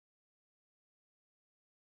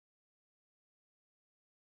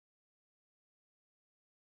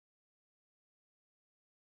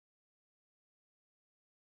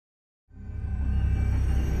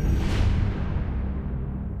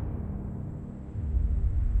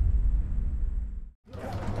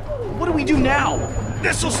we do now?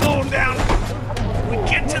 This'll slow him down. We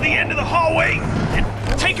get to the end of the hallway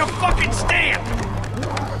and take a fucking stand.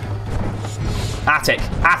 Attic.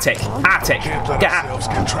 Can't let ourselves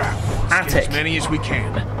get trapped. Let's get as many as we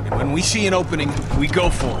can. And when we see an opening, we go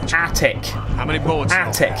for it. Attic. How many bullets?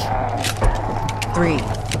 Attic. 3,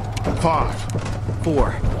 5,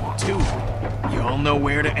 4, 2. You all know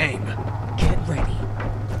where to aim. get ready.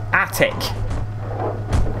 Attic.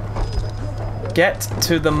 Get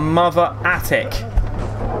to the mother attic.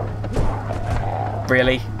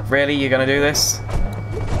 Really? Really? You're gonna do this?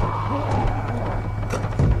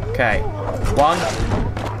 Okay. 1.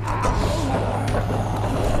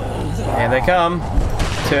 Here they come.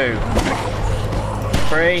 2.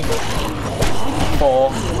 3.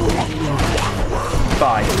 4.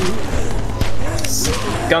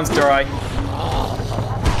 5. Guns dry.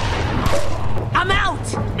 I'm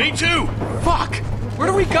out! Me too. Fuck! Where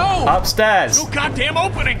do we go? Upstairs. No goddamn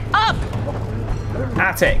opening. Up!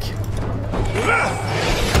 Attic.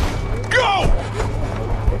 Go!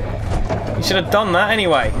 You should have done that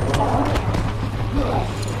anyway.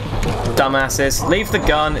 Dumbasses. Leave the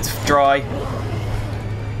gun, it's dry.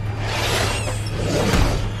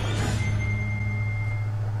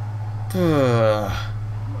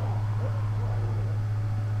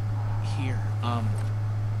 Here,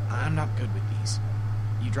 I'm not good with these.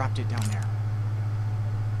 You dropped it down there.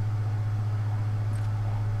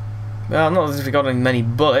 Well, not as if we got any many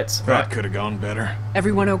bullets. That could have gone better.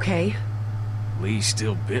 Everyone okay? Lee's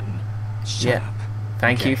still bitten. Shut Yeah. up.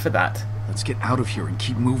 Thank Okay. you for that. Let's get out of here and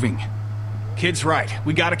keep moving. Kid's right.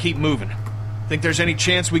 We gotta keep moving. Think there's any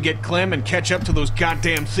chance we get Clem and catch up to those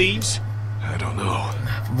goddamn thieves? I don't know.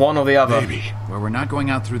 One or the other. Maybe. Well, we're not going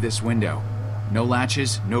out through this window. No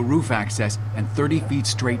latches, no roof access, and 30 feet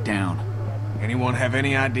straight down. Anyone have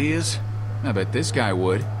any ideas? I bet this guy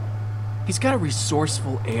would. He's got a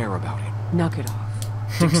resourceful air about him. Knock it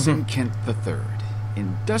off. Dixon Kent III.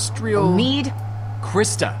 Industrial... Need?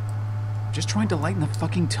 Krista. Just trying to lighten the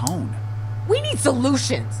fucking tone. We need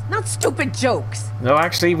solutions, not stupid jokes. No,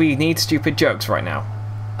 actually, we need stupid jokes right now.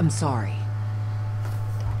 I'm sorry.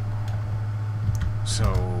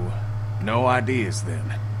 So, no ideas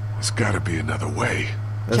then. There's gotta be another way.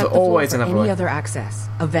 There's Check the floor always for another any way. other access,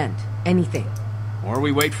 a vent, anything. Or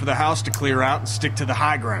we wait for the house to clear out and stick to the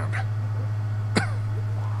high ground.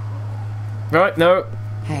 Right, no.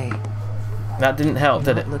 Hey, That didn't help,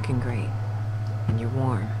 you're did not it? looking great, and you're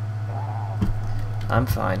warm. I'm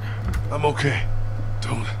fine. I'm okay.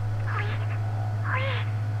 Don't.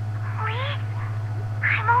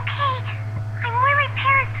 I'm okay. I'm where my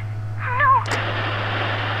parents. No.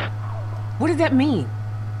 What did that mean?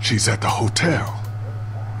 She's at the hotel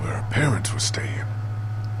where her parents were staying.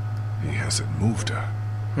 He hasn't moved her.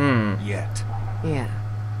 Yet. Yeah.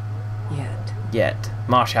 Yet. Yet.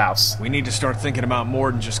 Marsh House. We need to start thinking about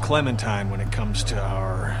more than just Clementine when it comes to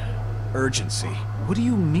our urgency. What do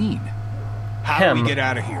you mean? How do Him. we get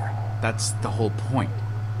out of here? That's the whole point.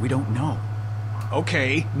 We don't know.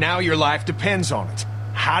 Okay, now your life depends on it.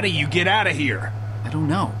 How do you get out of here? I don't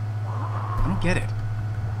know. I don't get it.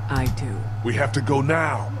 I do. We have to go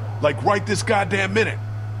now. Like right this goddamn minute.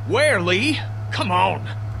 Where, Lee? Come on.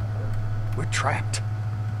 We're trapped.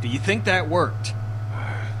 Do you think that worked?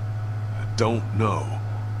 I don't know.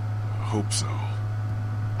 I hope so.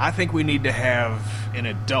 I think we need to have an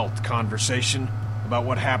adult conversation about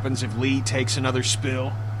what happens if Lee takes another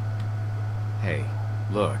spill. Hey,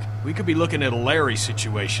 look. We could be looking at a Larry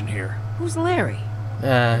situation here. Who's Larry?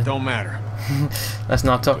 Don't matter. Let's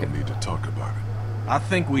not talk. Don't need to talk about it. I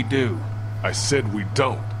think we do. I said we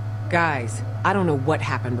don't. Guys, I don't know what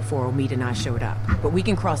happened before Omid and I showed up, but we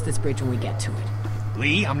can cross this bridge when we get to it.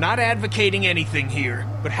 Lee, I'm not advocating anything here,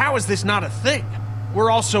 but how is this not a thing? We're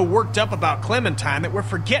all so worked up about Clementine that we're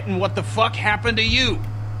forgetting what the fuck happened to you.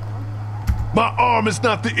 My arm is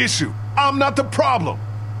not the issue. I'm not the problem.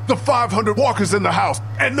 The 500 walkers in the house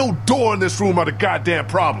and no door in this room are the goddamn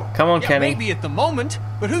problem. Come on, Yeah, Kenny. maybe at the moment,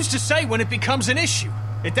 but who's to say when it becomes an issue?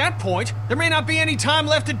 At that point, there may not be any time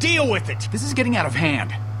left to deal with it. This is getting out of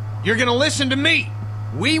hand. You're gonna listen to me.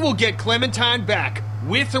 We will get Clementine back,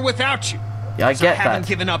 with or without you. Yeah, I 'Cause get I haven't that.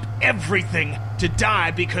 given up everything to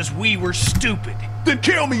die because we were stupid. Then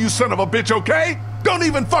kill me, you son of a bitch, okay? Don't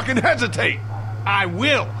even fucking hesitate. I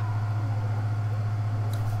will.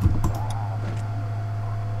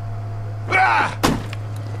 Ah!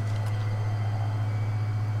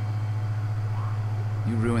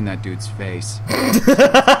 You ruined that dude's face.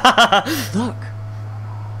 Look,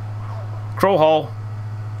 Crawl hole.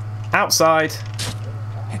 Outside.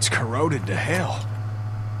 It's corroded to hell.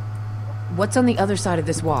 what's on the other side of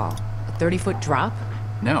this wall? A 30-foot drop?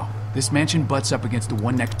 No, This mansion butts up against the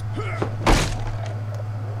one next...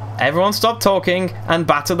 Everyone stop talking and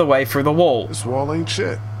batter the way through the wall. This wall ain't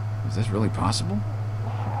shit. Is this really possible?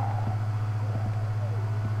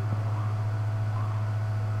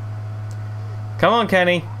 Come on,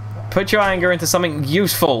 Kenny. Put your anger into something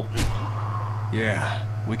useful. Yeah,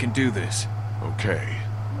 we can do this. Okay.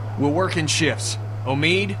 We'll work in shifts.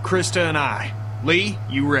 Omid, Krista, and I. Lee,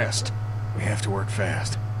 you rest. We have to work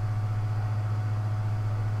fast.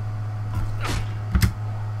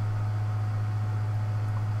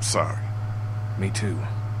 Sorry. Me too.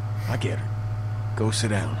 I get it. Go sit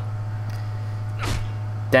down.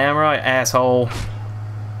 Damn right, asshole.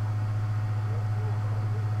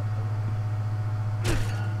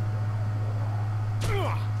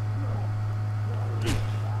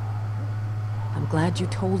 I'm glad you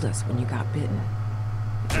told us when you got bitten.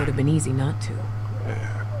 It would have been easy not to.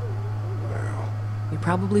 Yeah. Well, We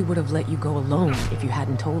probably would have let you go alone if you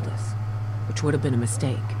hadn't told us, which would have been a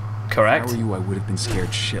mistake. If Correct. I were you, I would have been scared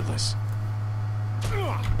shitless.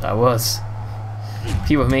 I was. If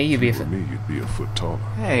you were me, you'd be a... for me, you'd be a foot taller.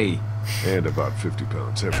 Hey, And about 50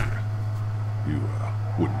 pounds heavier. You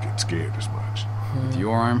wouldn't get scared as much. with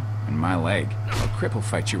your arm and my leg, I'll cripple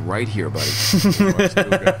fight you right here, buddy. Well, I still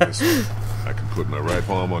got this one. I can put my right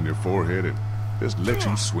palm on your forehead and just let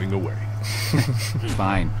you swing away.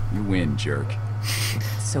 Fine, you win, jerk.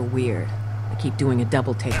 It's so weird. I keep doing a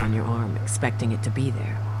double take on your arm, expecting it to be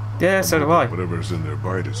there. Yeah, so do I. Whatever's in their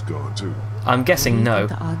bite is gone too. I'm What do guessing you no.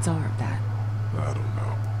 think the odds are of that? I don't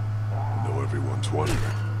know. I know everyone's wondering.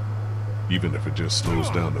 Even if it just slows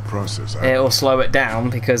down the process, It'll slow it down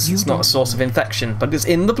because You it's not a don't source of infection, but it's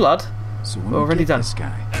in the blood. So when We're we already get done. this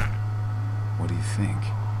guy, what do you think?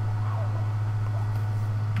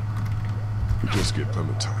 we just get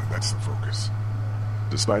Clementine. That's the focus.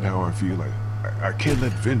 Despite how I feel, I can't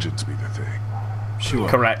let vengeance be the thing. Sure.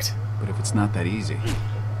 Correct. But if it's not that easy,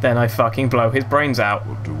 Then I fucking blow his brains out.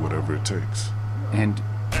 We'll do whatever it takes. and,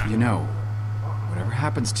 you know, whatever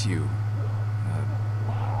happens to you,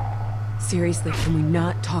 Seriously, can we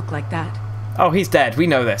not talk like that? Oh, he's dead. We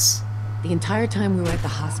know this. The entire time we were at the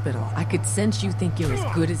hospital, I could sense you think you're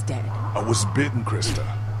as good as dead. I was bitten, Krista.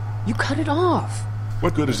 You cut it off.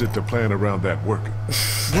 What good is it to plan around that working?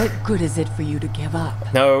 What good is it for you to give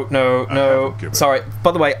up? No, no, I no. haven't given Sorry.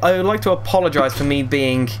 By the way, I would like to apologise for me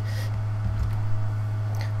being,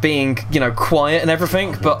 you know, quiet and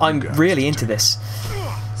everything, but I'm really into this.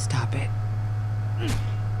 Stop it.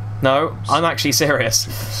 No, I'm actually serious.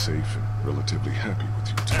 Safe and relatively happy with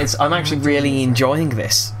you two. I'm actually really enjoying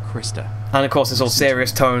this. Krista. And of course, it's all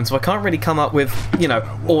serious tone, so I can't really come up with, you know,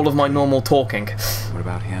 all of my normal talking. What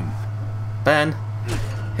about him? Ben,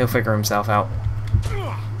 he'll figure himself out.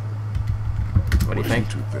 What do you think?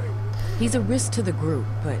 Two think? He's a risk to the group,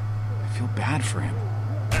 but I feel bad for him.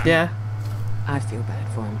 Yeah? I feel bad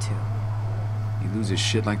for him too. He loses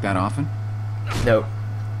shit like that often? No.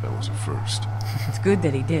 That was a first. It's good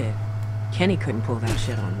that he did. Kenny couldn't pull that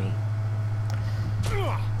shit on me.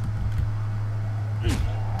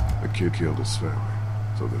 The kid killed his family,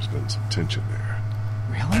 so there's been some tension there.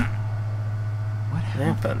 Really? What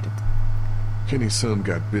happened? Happened. Kenny's son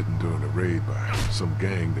got bitten during a raid by some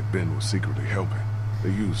gang that Ben was secretly helping.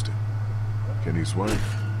 They used it. Kenny's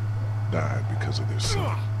wife died because of their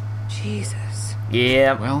son. Jesus.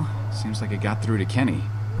 Yeah. Well, seems like it got through to Kenny.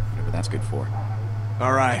 Whatever that's good for.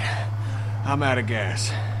 All right. I'm out of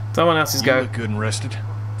gas. Someone else's You go. look good and rested.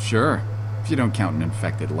 Sure, if you don't count an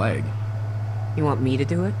infected leg. You want me to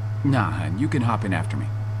do it? Nah, and you can hop in after me.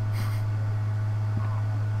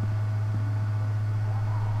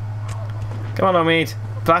 Come on, Omid.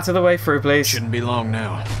 Batter the way through, please. Shouldn't be long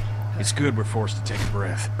now. It's good we're forced to take a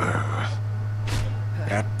breath.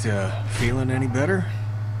 That, feeling any better?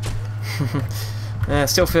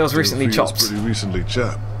 Still feels recently Feels chopped. pretty recently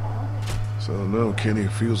chopped. So no, Kenny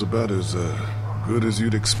feels about as good as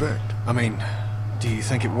you'd expect. I mean, do you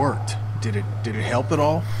think it worked? Did it help at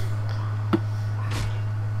all?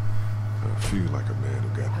 I feel like a man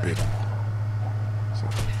who got bitten. So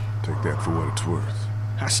take that for what it's worth.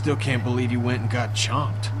 I still can't believe you went and got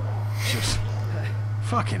chomped. Just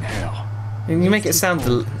fucking hell. You make it sound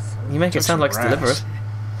you make it Took sound like it's some grass. deliberate.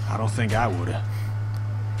 I don't think I would've.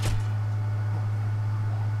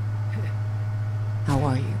 How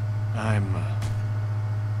are you? I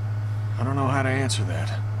don't know how to answer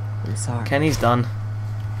that. I'm sorry. Kenny's done.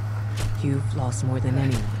 You've lost more than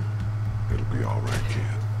anyone. It'll be all right, kid.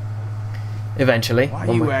 Eventually. Why are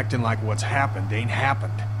One you way. acting like what's happened ain't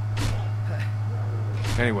happened?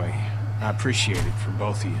 Anyway, I appreciate it for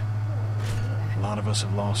both of you. A lot of us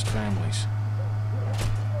have lost families.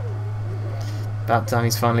 About time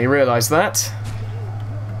he's finally realised that.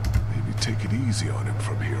 take it easy on him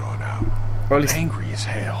from here on out. Or at least Angry as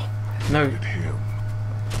hell. no. Look at him.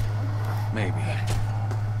 Maybe.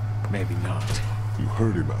 Maybe not. You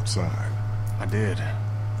heard him outside. I did.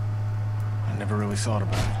 I never really thought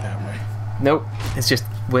about it that way. Nope. It's just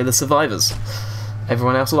we're the survivors.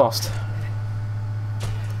 Everyone else lost.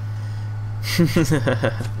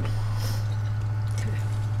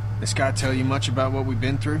 This guy tell you much about what we've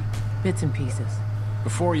been through? Bits and pieces.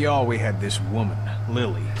 Before y'all, we had this woman,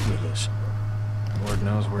 Lily, with us. Lord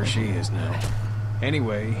knows where she is now.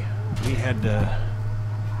 Anyway, we had to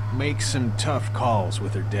make some tough calls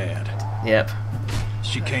with her dad. Yep.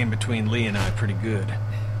 She came between Lee and I pretty good.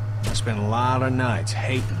 I spent a lot of nights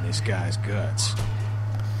hating this guy's guts.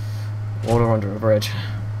 Water under a bridge.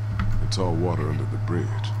 It's all water under the bridge.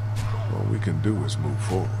 All we can do is move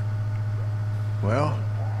forward. Well,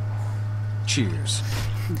 cheers.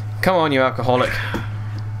 Come on, you alcoholic.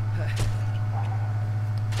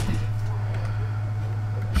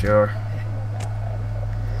 Sure.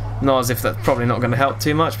 Not as if that's probably not going to help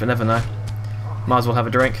too much, but never know. Might as well have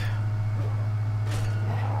a drink.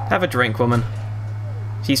 Have a drink, woman.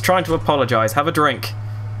 She's trying to apologise. Have a drink.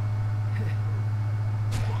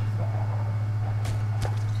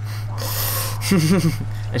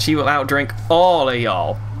 And she will outdrink all of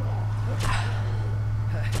y'all.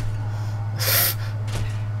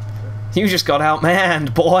 You just got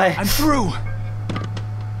outmanned, boy. I'm through!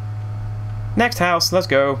 Next house, let's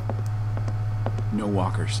go. No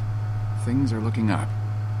walkers. Things are looking up.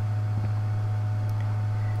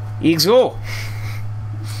 Let's go.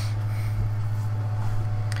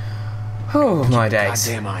 Oh, my days.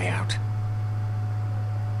 Goddamn eye out.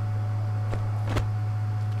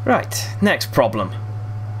 Right, next problem.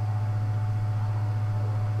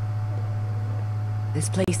 This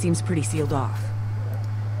place seems pretty sealed off.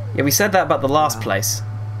 Yeah, we said that about the last place.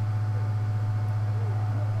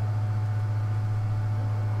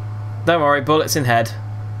 Don't worry, bullets in head.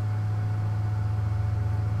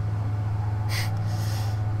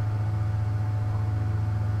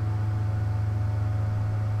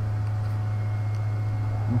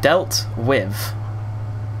 Dealt with.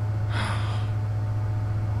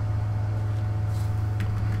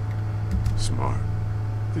 Smart.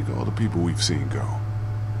 Think of all the people we've seen go.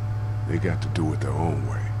 They got to do it their own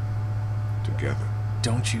way. Together.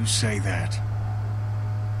 Don't you say that.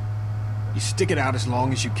 You stick it out as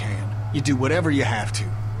long as you can. You do whatever you have to.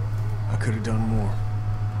 I could have done more.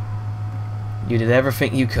 You did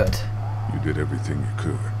everything you could. You did everything you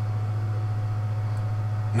could.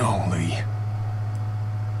 No, Lee.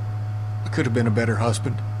 I could have been a better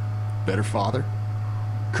husband, better father,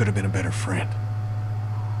 could have been a better friend.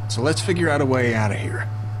 So let's figure out a way out of here.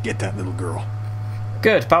 Get that little girl.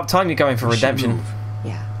 Good, about time you're going for We should redemption. move.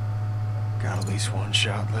 Yeah. Got at least one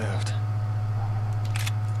shot left.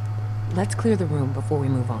 Let's clear the room before we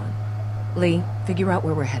move on. Lee, figure out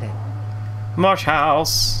where we're headed. Marsh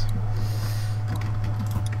house.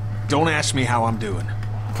 Don't ask me how I'm doing.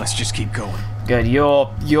 Let's just keep going. Good,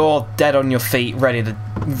 you're dead on your feet, ready to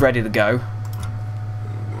go.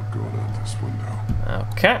 I'm not going out this window.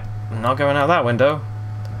 Okay, not going out that window.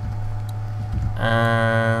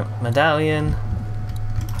 Medallion.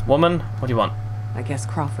 Woman, what do you want? I guess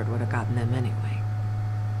Crawford would have gotten them anyway.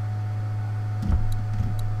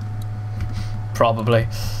 Probably.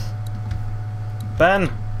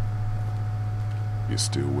 Ben. You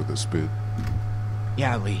still with us, Spit?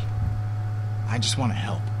 Yeah, Lee. I just want to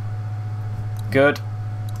help. Good.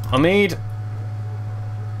 Hamid.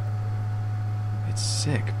 It's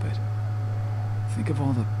sick, but think of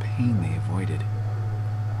all the pain they avoided.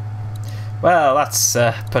 Well, that's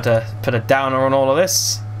put a downer on all of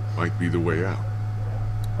this. Might be the way out.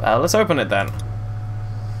 Well, let's open it then.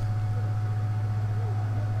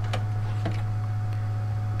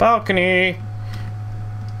 Balcony.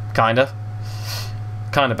 Kinda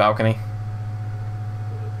balcony.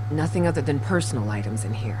 Nothing other than personal items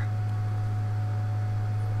in here.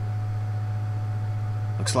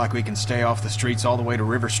 Looks like we can stay off the streets all the way to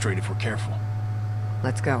River Street if we're careful.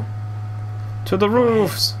 Let's go. To the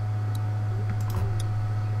roofs.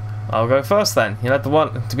 I'll go first then. You let the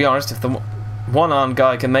one. To be honest, if the one-armed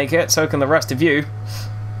guy can make it, so can the rest of you.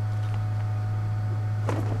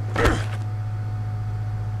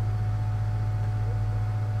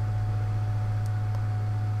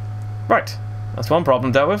 Right. That's one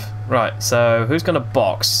problem dealt with. Right. So who's gonna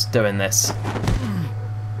box doing this?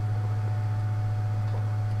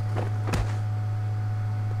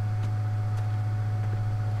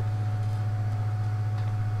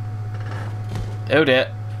 Oh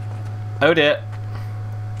dear. Oh dear.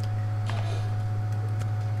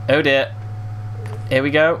 Oh dear. Here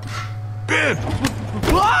we go. Ben!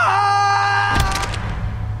 Ah!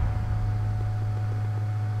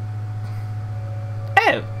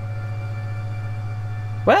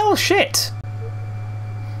 Well, shit.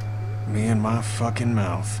 Me and my fucking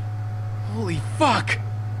mouth. Holy fuck!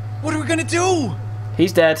 What are we gonna do?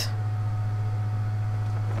 He's dead.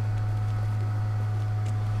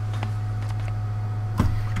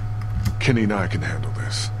 Kenny and I can handle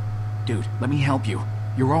this. Dude, let me help you.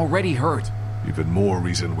 You're already hurt. Even more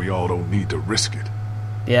reason we all don't need to risk it.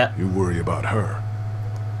 Yeah. You worry about her.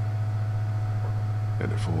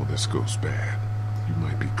 And if all this goes bad, you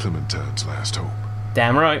might be Clementine's last hope.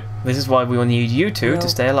 Damn right. This is why we will need you two Well, to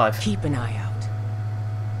stay alive. Keep an eye out.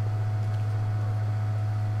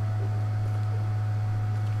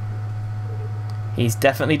 He's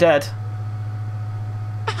definitely dead.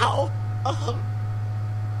 Ow!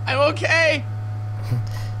 I'm okay.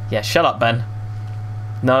 Yeah, shut up, Ben.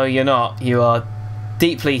 No, you're not. You are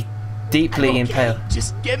deeply, deeply I'm okay. impaled.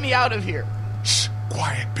 Just get me out of here. Shh!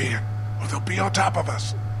 Quiet, Ben, or they'll be on top of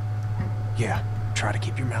us. Yeah, try to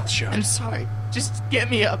keep your mouth shut. I'm sorry. Just get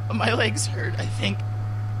me up. My legs hurt, I think.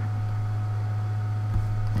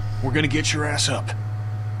 We're gonna get your ass up.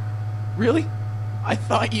 Really? I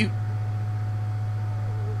thought you...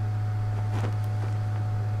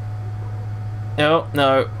 No,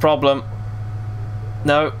 no, problem.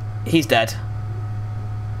 No, he's dead.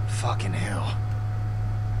 Fucking hell.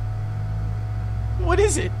 What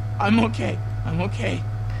is it? I'm okay. I'm okay.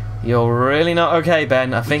 You're really not okay,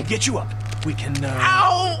 Ben. I think Get you up. We can,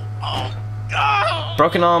 Ow! Oh, oh.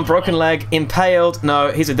 broken arm, broken leg, impaled.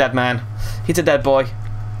 No, he's a dead man. He's a dead boy.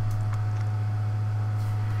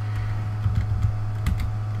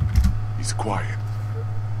 He's quiet.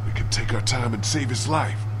 We can take our time and save his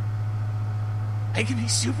life. I can be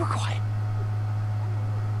super quiet.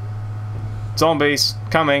 Zombies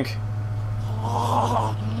coming.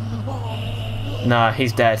 Nah,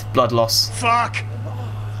 he's dead. Blood loss. Fuck!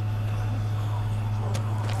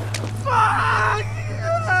 Fuck!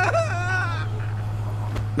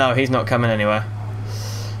 No, he's not coming anywhere.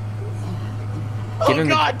 Give Oh him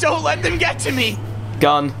God, don't let them get to me!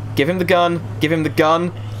 Gun. Give him the gun. Give him the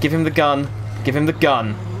gun. Give him the gun. Give him the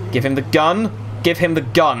gun. Give him the gun. Give him the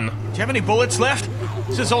gun. Do you have any bullets left?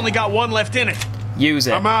 This has only got one left in it. Use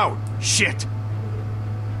it. I'm out. Shit.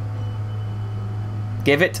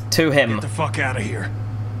 Give it to him. Get the fuck out of here.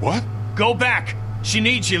 What? Go back. She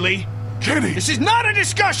needs you, Lee. Kenny! This is not a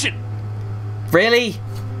discussion! Really?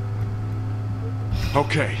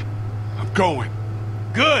 Okay, I'm going.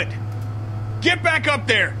 Good. Get back up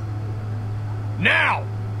there. Now.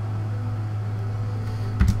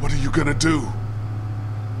 What are you gonna do?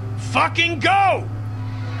 Fucking go!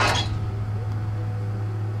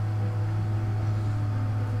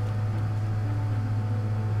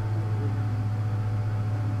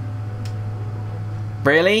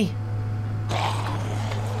 Really?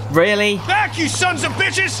 Really? Back, you sons of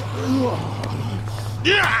bitches!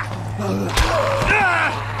 Yeah!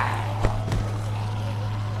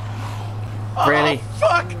 Really? Oh,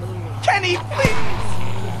 fuck! Kenny, please!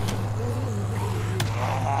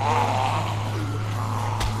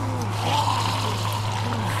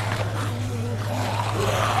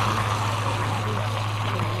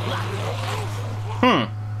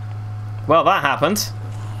 Well, that happened.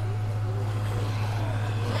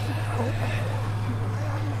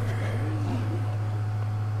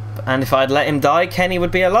 And if I'd let him die, Kenny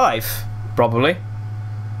would be alive. Probably.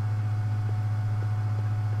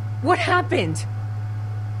 What happened?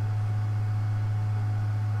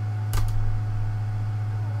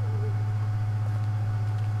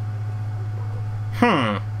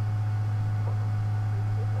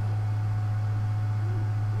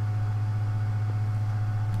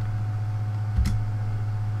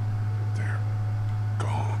 They're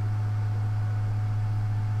gone.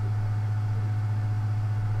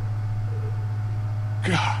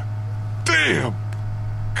 God damn!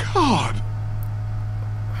 God!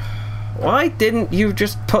 Why didn't you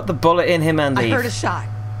just put the bullet in him and I leave? heard a shot.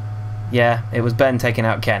 Yeah, it was Ben taking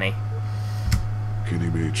out Kenny. Kenny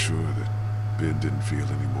made sure that Ben didn't feel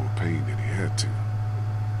any more pain than he had to.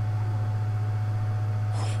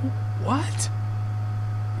 What?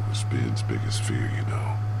 It was Ben's biggest fear, you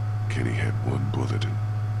know. Kenny had one bullet and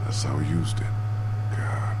that's how he used it.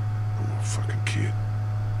 God, poor fucking kid.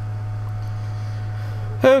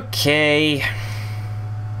 Okay.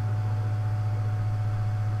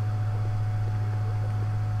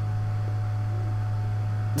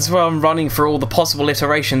 This is where I'm running through all the possible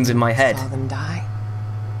iterations in my head. Saw them die.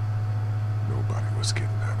 Nobody was getting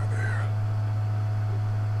out of there.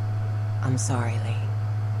 I'm sorry, Lee.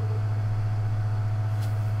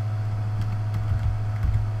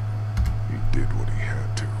 He did what he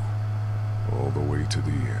had to. All the way to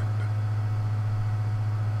the end.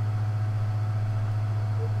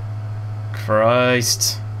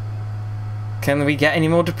 Christ. Can we get any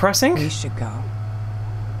more depressing? We should go.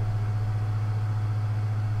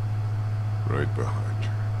 Right behind you.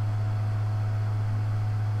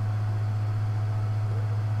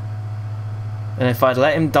 And if I'd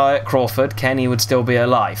let him die at Crawford, Kenny would still be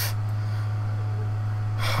alive.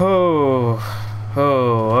 Oh,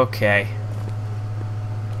 okay.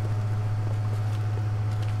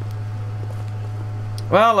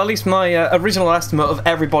 Well, at least my original estimate of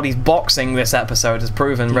everybody's boxing this episode has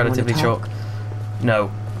proven Do you wanna relatively talk? short.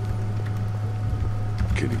 No.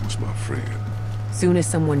 Kenny was my friend. Soon as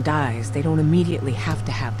someone dies, they don't immediately have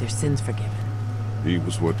to have their sins forgiven. He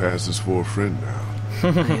was what passes for a friend now.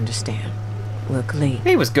 I understand. Look, Lee.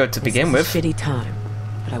 He was good to begin with. This is a shitty time,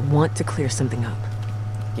 but I want to clear something up.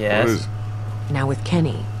 What Yes. is it? Now with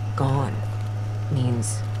Kenny gone,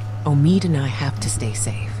 means Omid and I have to stay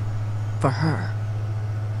safe. For her.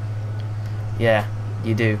 Yeah,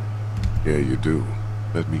 you do. Yeah, you do.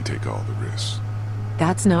 Let me take all the risks.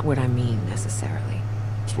 That's not what I mean, necessarily.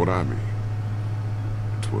 It's what I mean.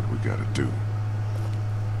 It's what we gotta do.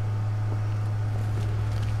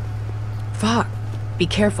 Fuck. Be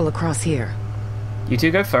careful across here. You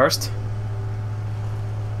two go first.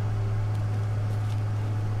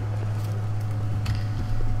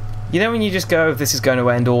 You know when you just go, this is going to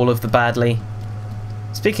end all of the badly?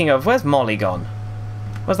 Speaking of, where's Molly gone?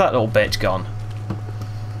 Where's that little bitch gone?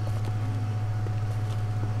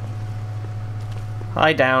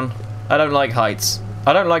 Hi, down. I don't like heights.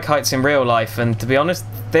 I don't like heights in real life, and to be honest,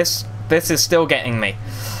 this is still getting me.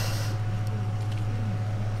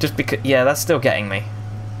 Just because, yeah, that's still getting me.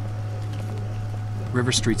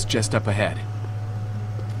 River Street's just up ahead.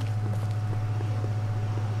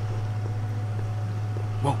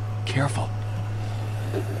 Whoa, careful.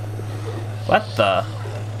 What the?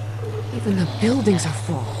 Even the buildings are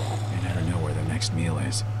full. They never know where their next meal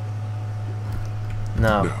is.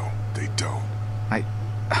 No. No, they don't.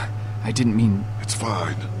 I didn't mean... It's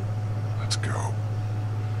fine. Let's go.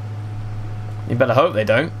 You better hope they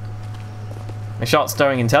don't. They shot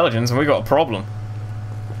Stirring Intelligence and we got a problem.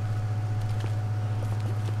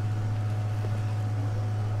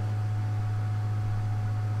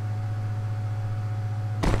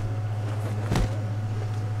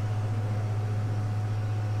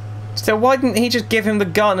 Still, why didn't he just give him the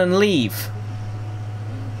gun and leave?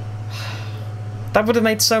 That would have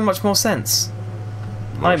made so much more sense.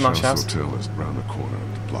 Hi, Mush House. Hotel is around the corner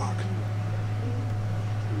of the block.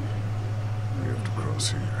 We have to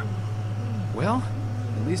cross here. Well,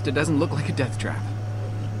 at least it doesn't look like a death trap.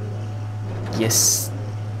 Yes.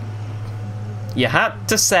 You had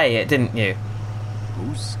to say it, didn't you?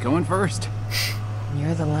 Who's going first?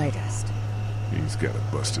 You're the lightest. He's got a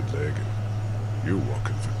busted leg and you're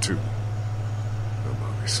walking for two. I'm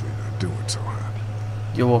obviously not doing so hot.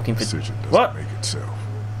 You're walking for... Decision doesn't What? make itself.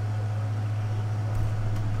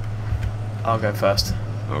 I'll go first.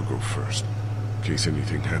 I'll go first, in case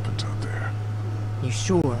anything happens out there. You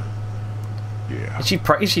sure? Yeah.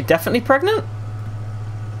 Is she definitely pregnant?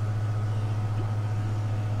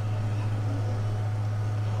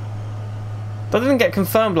 That didn't get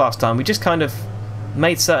confirmed last time. We just kind of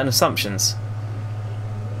made certain assumptions.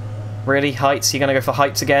 Really? Heights? You're going to go for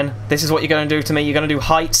heights again? This is what you're going to do to me? You're going to do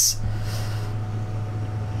heights?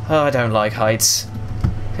 Oh, I don't like heights.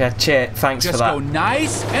 Yeah, thanks Just for that. go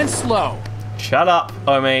nice and slow. Shut up,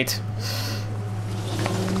 Omid.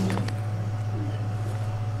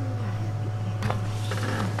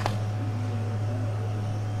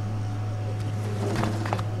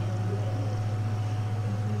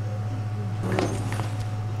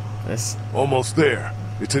 This. Almost there.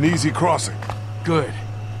 It's an easy crossing. Good.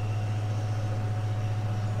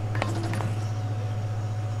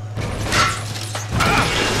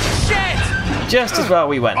 Shit! Just as well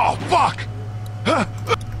we went. Oh, fuck!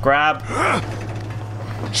 Grab.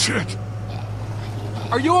 Shit.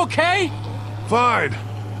 Are you okay? Fine.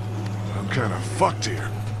 I'm kind of fucked here.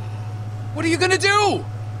 What are you gonna do?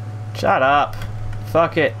 Shut up.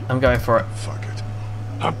 Fuck it. I'm going for it. Fuck it.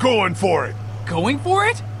 I'm going for it. Going for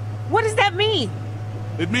it? What does that mean?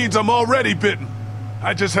 It means I'm already bitten.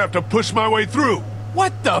 I just have to push my way through.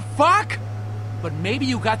 What the fuck? But maybe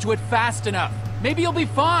you got to it fast enough. Maybe you'll be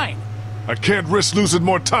fine. I can't risk losing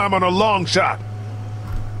more time on a long shot.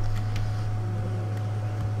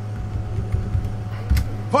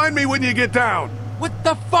 Find me when you get down. What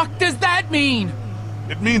the fuck does that mean?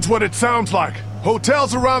 It means what it sounds like.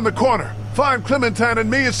 Hotel's around the corner. Find Clementine and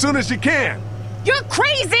me as soon as you can. You're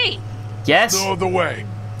crazy! Yes? No other way.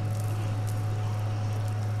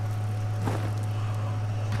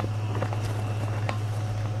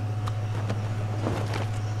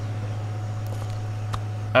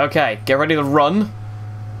 Okay, get ready to run.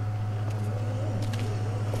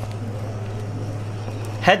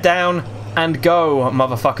 Head down and go,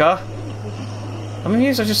 motherfucker. I'm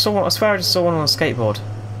amused. I swear I just saw one on a skateboard.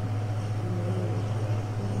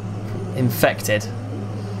 Infected.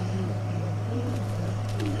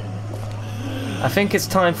 I think it's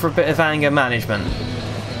time for a bit of anger management.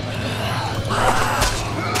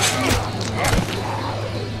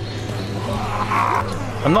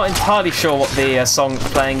 I'm not entirely sure what the song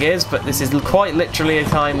playing is, but this is quite literally a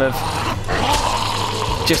time of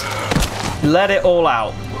just let it all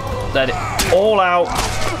out. Let it all out.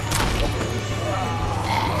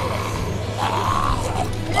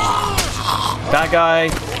 Bad guy.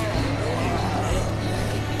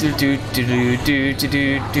 Do do do do do do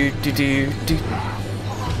do do do do do.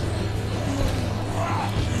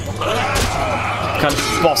 Kind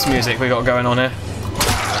of boss music we got going on here.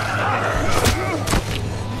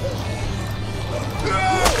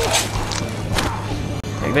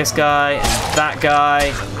 Take this guy, and that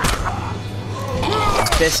guy, and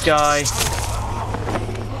this guy.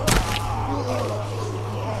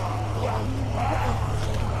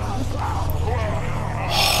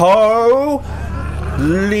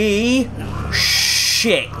 Holy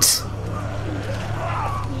shit.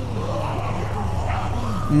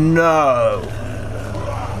 No.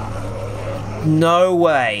 No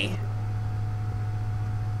way.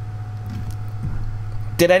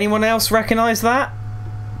 Did anyone else recognize that?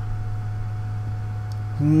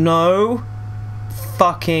 No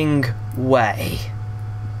fucking way.